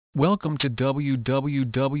Welcome to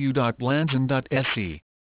www.betalningsanmärkning.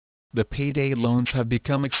 The payday loans have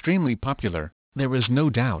become extremely popular, there is no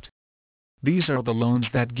doubt. These are the loans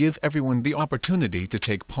that give everyone the opportunity to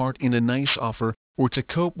take part in a nice offer, or to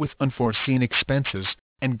cope with unforeseen expenses,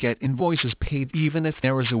 and get invoices paid even if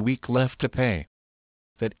there is a week left to pay.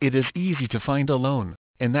 That it is easy to find a loan,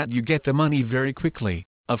 and that you get the money very quickly,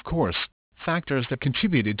 of course, factors that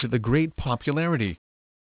contributed to the great popularity.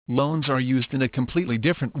 Loans are used in a completely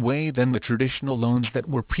different way than the traditional loans that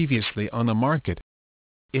were previously on the market.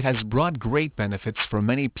 It has brought great benefits for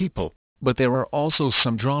many people, but there are also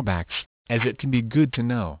some drawbacks, as it can be good to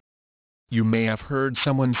know. You may have heard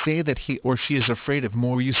someone say that he or she is afraid of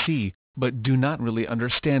more you see, but do not really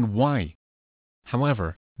understand why.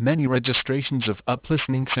 However, many registrations of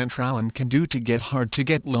betalningsanmärkning can do to get hard to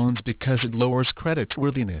get loans because it lowers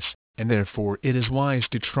creditworthiness, and therefore it is wise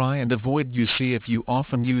to try and avoid UC if you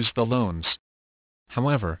often use the loans.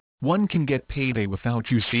 However, one can get payday without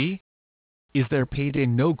UC. Is there payday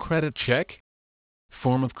no credit check?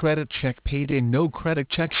 Form of credit check. Payday no credit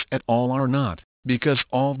checks at all are not, because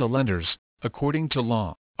all the lenders, according to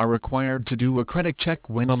law, are required to do a credit check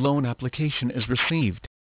when a loan application is received.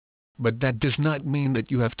 But that does not mean that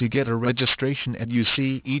you have to get a registration at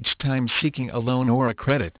UC each time seeking a loan or a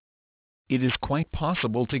credit. It is quite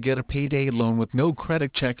possible to get a payday loan with no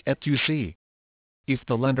credit check at UC. If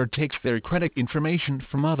the lender takes their credit information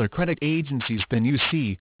from other credit agencies than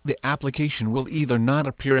UC, the application will either not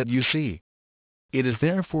appear at UC. It is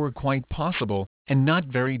therefore quite possible, and not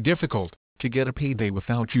very difficult, to get a payday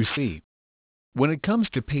without UC. When it comes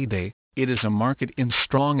to payday, it is a market in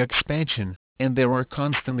strong expansion, and there are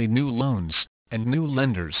constantly new loans and new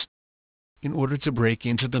lenders. In order to break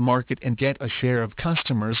into the market and get a share of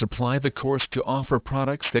customers, apply the course to offer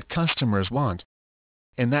products that customers want.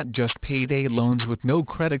 And that just payday loans with no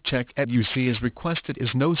credit check at UC is requested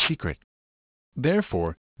is no secret.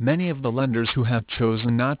 Therefore, many of the lenders who have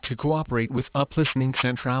chosen not to cooperate with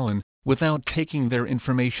betalningsanmärkning, without taking their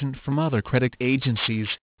information from other credit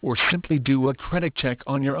agencies, or simply do a credit check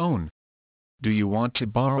on your own. Do you want to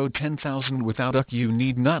borrow 10,000 without UC? You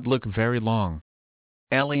need not look very long.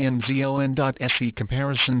 betalningsanmärkning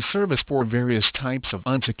comparison service for various types of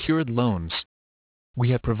unsecured loans. We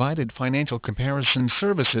have provided financial comparison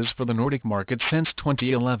services for the Nordic market since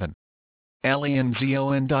 2011.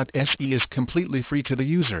 betalningsanmärkning is completely free to the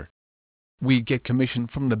user. We get commission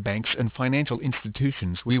from the banks and financial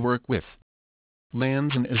institutions we work with.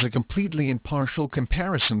 betalningsanmärkning is a completely impartial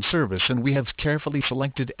comparison service, and we have carefully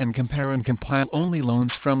selected and compare and compile only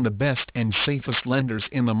loans from the best and safest lenders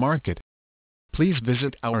in the market. Please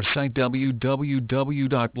visit our site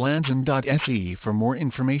www.betalningsanmärkning for more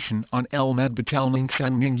information on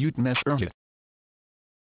betalningsanmärkning utan.